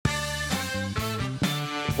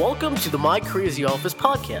Welcome to the My Crazy Office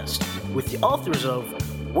podcast with the authors of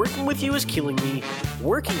Working With You Is Killing Me,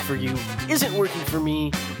 Working For You Isn't Working For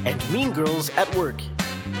Me, and Mean Girls at Work,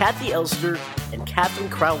 Kathy Elster and Catherine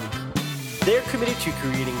Crowley. They're committed to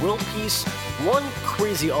creating world peace one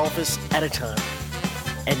crazy office at a time.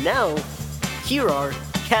 And now, here are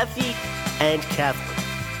Kathy and Catherine.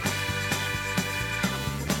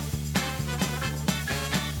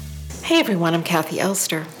 Hey everyone, I'm Kathy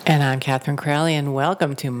Elster. And I'm Catherine Crowley, and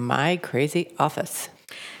welcome to My Crazy Office.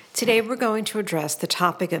 Today we're going to address the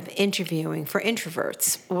topic of interviewing for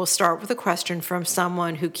introverts. We'll start with a question from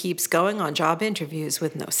someone who keeps going on job interviews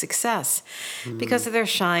with no success because of their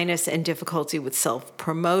shyness and difficulty with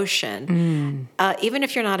self-promotion. Even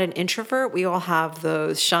if you're not an introvert, we all have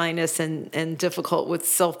those shyness and difficult with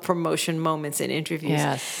self-promotion moments in interviews.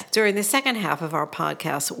 Yes. During the second half of our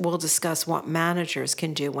podcast, we'll discuss what managers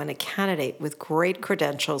can do when a candidate with great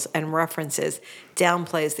credentials and references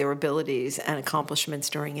downplays their abilities and accomplishments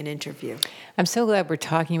during an interview. I'm so glad we're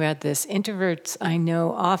talking about this. Introverts, I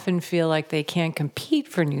know, often feel like they can't compete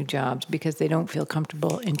for new jobs because they don't feel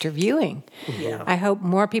comfortable interviewing. Yeah. I hope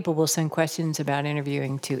more people will send questions about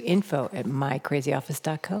interviewing to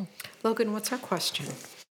info@mycrazyoffice.co. Logan, what's our question?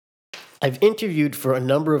 I've interviewed for a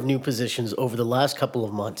number of new positions over the last couple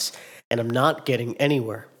of months, and I'm not getting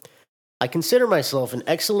anywhere. I consider myself an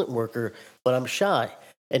excellent worker, but I'm shy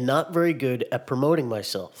and not very good at promoting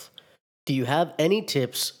myself. Do you have any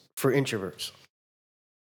tips for introverts?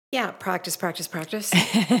 Yeah, practice.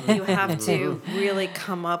 You have to really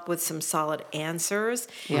come up with some solid answers.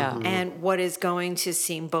 Yeah. And what is going to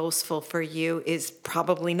seem boastful for you is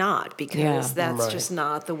probably not, because that's just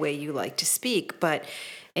not the way you like to speak. But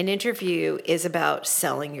an interview is about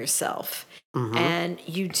selling yourself. And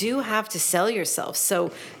you do have to sell yourself.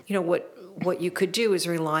 So, you know, what you could do is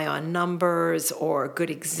rely on numbers or good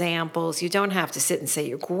examples. You don't have to sit and say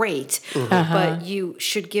you're great, but you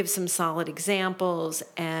should give some solid examples,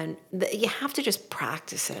 and you have to just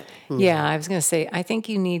practice it. Yeah, I was going to say, I think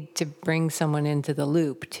you need to bring someone into the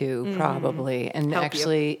loop too, probably. And Help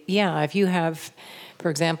actually, if you have, for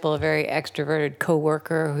example, a very extroverted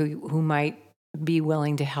coworker who might be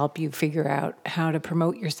willing to help you figure out how to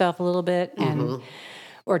promote yourself a little bit and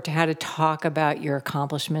or to how to talk about your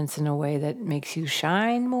accomplishments in a way that makes you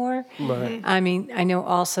shine more. Right. I mean, I know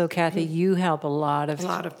also, Kathy, you help a lot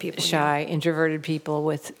of people, shy, introverted people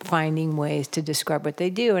with finding ways to describe what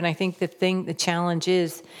they do. And I think the challenge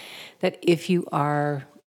is that if you are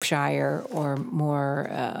shyer or more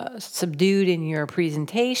subdued in your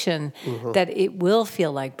presentation, that it will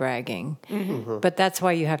feel like bragging. But that's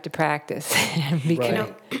why you have to practice.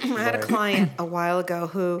 Because I had a client a while ago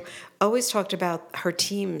who always talked about her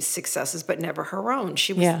team's successes, but never her own.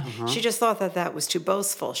 She just thought that was too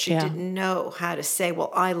boastful. She didn't know how to say, well,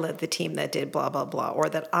 I led the team that did blah, blah, blah, or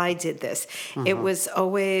that I did this. It was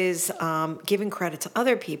always giving credit to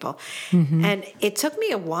other people. And it took me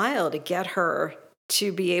a while to get her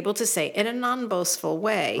to be able to say in a non-boastful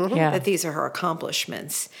way that these are her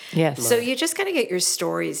accomplishments. Yes. So you just got to get your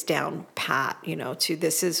stories down pat, to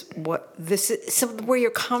this is so where you're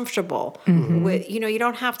comfortable with, you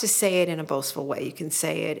don't have to say it in a boastful way. You can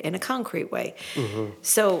say it in a concrete way.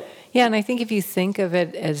 So and I think if you think of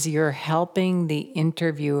it as you're helping the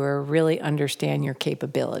interviewer really understand your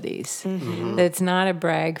capabilities, that it's not a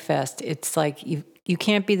brag fest. It's like you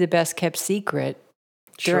can't be the best kept secret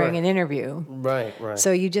during an interview. Right.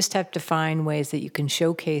 So you just have to find ways that you can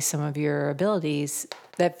showcase some of your abilities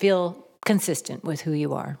that feel consistent with who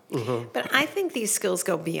you are. But I think these skills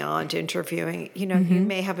go beyond interviewing. You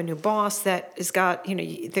may have a new boss that has got,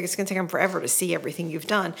 it's going to take them forever to see everything you've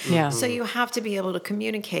done. So you have to be able to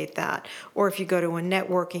communicate that. Or if you go to a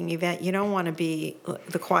networking event, you don't want to be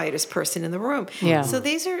the quietest person in the room. So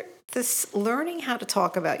this learning how to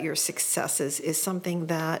talk about your successes is something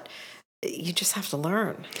that you just have to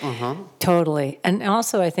learn. Totally. And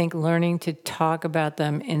also, I think learning to talk about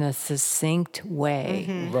them in a succinct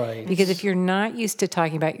way. Right. Because if you're not used to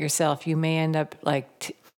talking about yourself, you may end up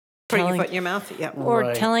like Putting your foot in your mouth,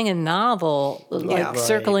 or telling a novel,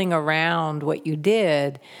 circling around what you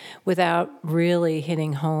did without really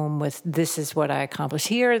hitting home with, this is what I accomplished.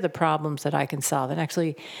 Here are the problems that I can solve. And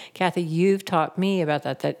actually, Kathy, you've taught me about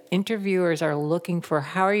that interviewers are looking for,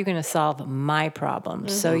 how are you going to solve my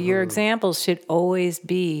problems? So your examples should always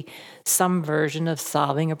be some version of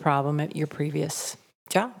solving a problem at your previous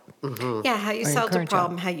job. How you solved a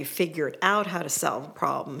problem, how you figured out how to solve a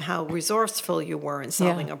problem, how resourceful you were in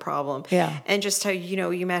solving a problem, and just how,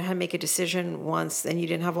 you might have to make a decision once and you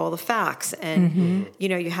didn't have all the facts, and,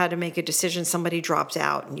 you had to make a decision, somebody dropped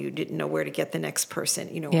out and you didn't know where to get the next person,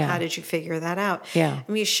 how did you figure that out? I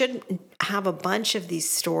mean, you shouldn't have a bunch of these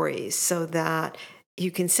stories so that you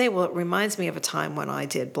can say, well, it reminds me of a time when I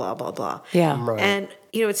did blah, blah, blah. Yeah. Right. And,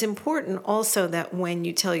 it's important also that when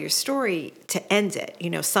you tell your story to end it,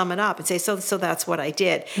 sum it up and say, so that's what I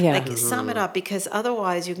did. Yeah. Like sum it up, because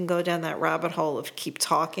otherwise you can go down that rabbit hole of keep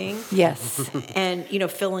talking. Yes. And,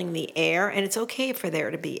 filling the air. And it's okay for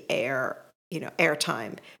there to be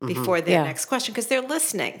airtime before their next question, because they're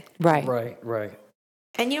listening. Right. Right.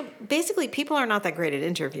 And, basically people are not that great at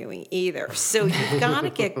interviewing either. So you've got to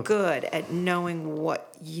get good at knowing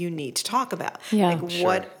what you need to talk about. Yeah. Like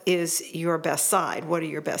what is your best side? What are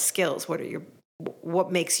your best skills?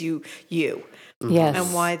 What makes you you? Yes.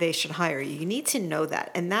 And why they should hire you. You need to know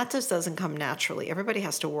that. And that just doesn't come naturally. Everybody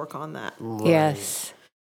has to work on that. Right. Yes.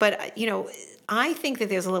 But, I think that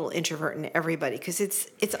there's a little introvert in everybody, because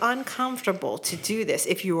it's uncomfortable to do this.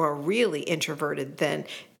 If you are really introverted, then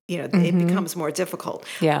it becomes more difficult.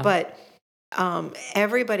 Yeah. But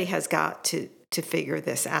everybody has got to figure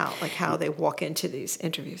this out, like how they walk into these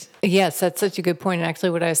interviews. Yes, that's such a good point. And actually,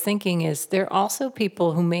 what I was thinking is there are also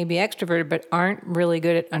people who may be extroverted but aren't really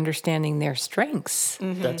good at understanding their strengths.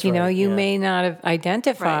 Mm-hmm. That's You know, right, you yeah. may not have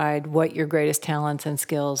identified what your greatest talents and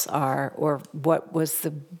skills are, or what was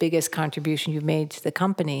the biggest contribution you made to the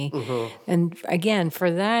company. And again, for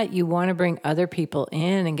that, you want to bring other people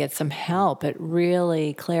in and get some help at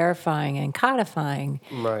really clarifying and codifying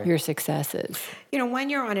your successes. When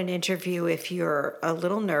you're on an interview, if you're a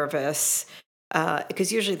little nervous,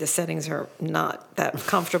 because usually the settings are not that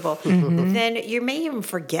comfortable, then you may even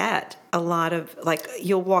forget a lot of, like,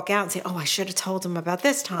 you'll walk out and say, oh, I should have told him about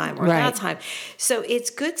this time or that time. So it's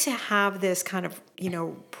good to have this kind of,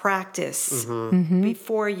 practice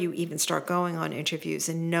before you even start going on interviews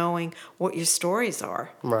and knowing what your stories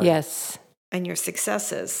are Yes. and your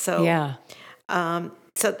successes. So, Yeah.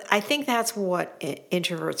 So I think that's what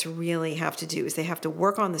introverts really have to do, is they have to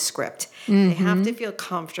work on the script. They have to feel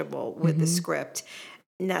comfortable with the script.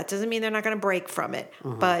 And that doesn't mean they're not going to break from it,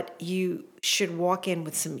 but you should walk in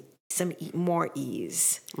with some more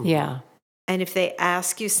ease. Yeah. And if they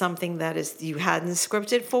ask you something that is you hadn't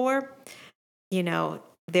scripted for,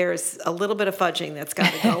 there's a little bit of fudging that's got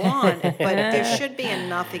to go on, but there should be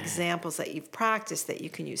enough examples that you've practiced that you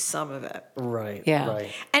can use some of it. Right. Yeah. Right.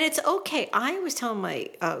 And it's okay. I always tell my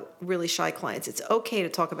really shy clients, it's okay to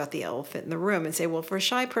talk about the elephant in the room and say, well, for a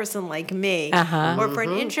shy person like me, or for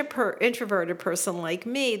an introverted person like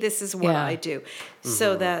me, this is what I do.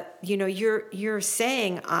 So that, you're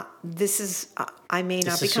saying, this is, I may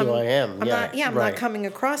not This is become, who I am. I'm not coming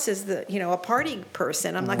across as the, a party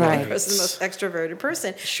person. I'm not coming across as the most extroverted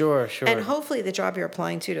person. Sure. And hopefully the job you're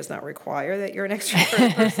applying to does not require that you're an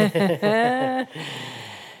extroverted person.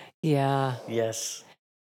 Yeah. Yes.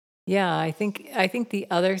 Yeah, I think the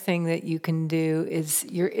other thing that you can do is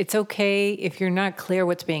it's okay if you're not clear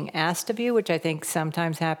what's being asked of you, which I think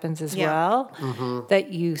sometimes happens as well,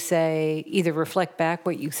 that you say either reflect back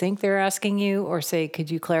what you think they're asking you, or say,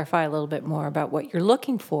 could you clarify a little bit more about what you're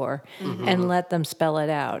looking for, and let them spell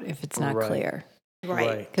it out if it's not clear.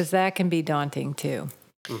 Right. Because that can be daunting too.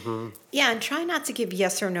 Yeah, and try not to give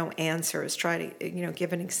yes or no answers. Try to,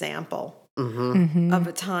 give an example of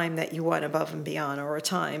a time that you went above and beyond, or a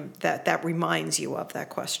time that reminds you of that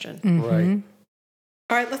question. Right.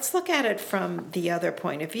 All right, let's look at it from the other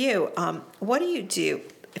point of view. What do you do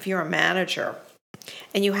if you're a manager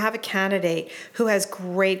and you have a candidate who has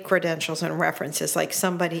great credentials and references, like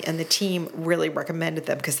somebody and the team really recommended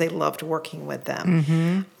them because they loved working with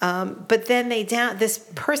them. But then this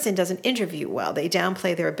person doesn't interview well. They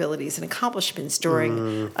downplay their abilities and accomplishments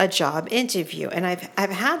during a job interview. And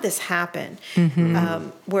I've had this happen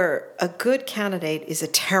where a good candidate is a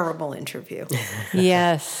terrible interview.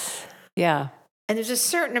 Yes. Yeah. And there's a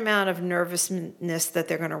certain amount of nervousness that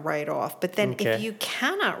they're going to write off. But then if you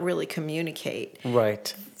cannot really communicate,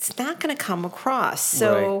 it's not going to come across.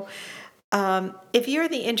 So if you're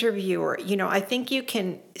the interviewer, I think you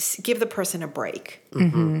can give the person a break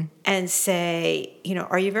and say,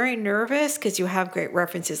 are you very nervous? Because you have great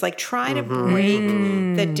references. Like, try to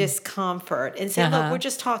break the discomfort and say, look, we're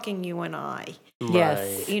just talking, you and I.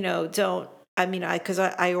 Yes. Don't. Because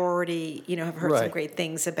I already, have heard some great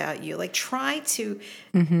things about you. Like, try to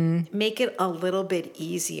make it a little bit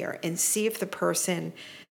easier and see if the person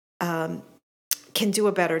can do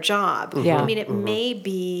a better job. Yeah. It may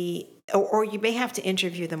be, or you may have to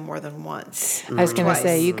interview them more than once. I was going to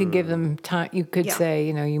say, you could give them time. You could say,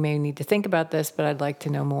 you may need to think about this, but I'd like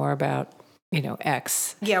to know more about,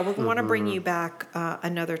 X. Yeah, we want to bring you back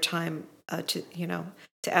another time to,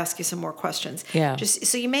 to ask you some more questions. Yeah.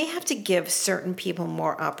 So you may have to give certain people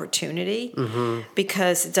more opportunity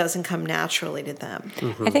because it doesn't come naturally to them.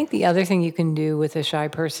 I think the other thing you can do with a shy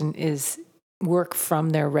person is work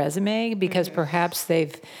from their resume, because perhaps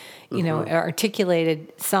they've,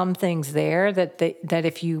 articulated some things there that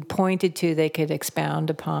if you pointed to, they could expound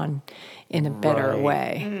upon in a better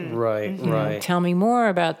way. Right. Tell me more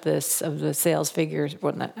about this of the sales figures.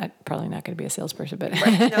 Well, probably not going to be a salesperson, but No,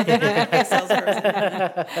 they're not going to be a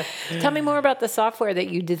salesperson. Tell me more about the software that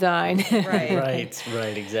you designed. Right,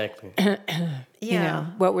 exactly.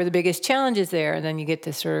 What were the biggest challenges there? And then you get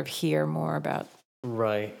to sort of hear more about.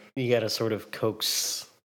 Right. You got to sort of coax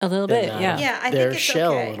a little bit, I their think it's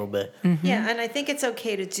shell okay. a little bit. Yeah, and I think it's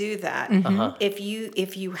okay to do that if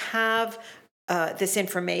you have this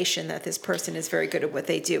information that this person is very good at what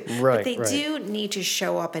they do. But they do need to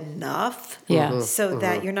show up enough so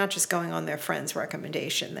that you're not just going on their friend's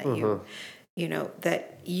recommendation, that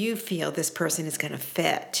that you feel this person is going to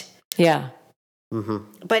fit. Yeah.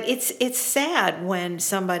 But it's sad when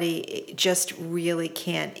somebody just really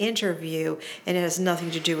can't interview, and it has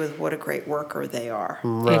nothing to do with what a great worker they are.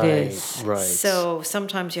 It is. Right. So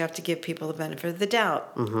sometimes you have to give people the benefit of the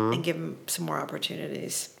doubt and give them some more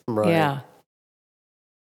opportunities. Right. Yeah.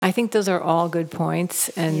 I think those are all good points,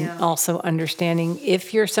 and also understanding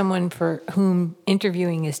if you're someone for whom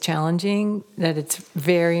interviewing is challenging, that it's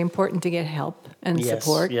very important to get help and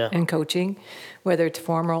support and coaching, whether it's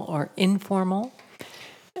formal or informal.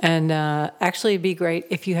 And actually, it'd be great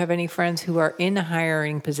if you have any friends who are in a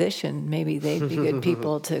hiring position. Maybe they'd be good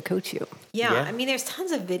people to coach you. Yeah, I mean, there's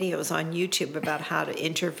tons of videos on YouTube about how to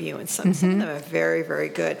interview, and some of them are very, very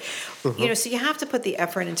good. So you have to put the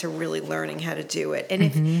effort into really learning how to do it. And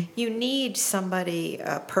if you need somebody,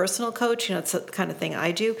 a personal coach, it's the kind of thing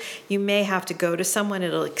I do, you may have to go to someone.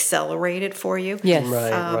 It'll accelerate it for you. Yes.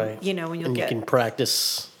 Right. When you can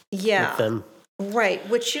practice with them. Right,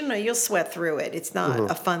 which, you'll sweat through it. It's not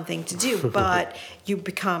a fun thing to do, but you'll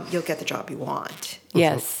get the job you want.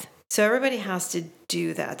 Yes. So everybody has to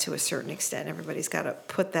do that to a certain extent. Everybody's got to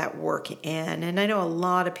put that work in. And I know a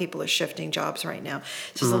lot of people are shifting jobs right now.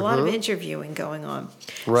 So there's a lot of interviewing going on.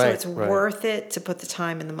 Right. So it's worth it to put the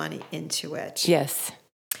time and the money into it. Yes.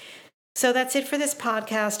 So that's it for this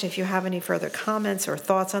podcast. If you have any further comments or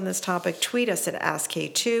thoughts on this topic, tweet us at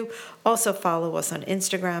AskK2. Also follow us on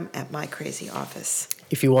Instagram at MyCrazyOffice.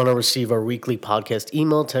 If you want to receive our weekly podcast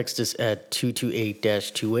email, text us at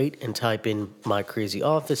 228-28 and type in My Crazy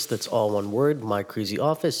Office. That's all one word, My Crazy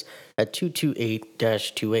Office, at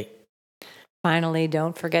 228-28. Finally,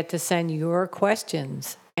 don't forget to send your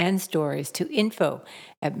questions and stories to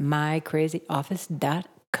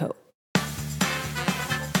info@mycrazyoffice.co.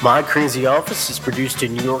 My Crazy Office is produced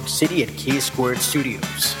in New York City at K Squared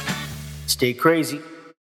Studios. Stay crazy.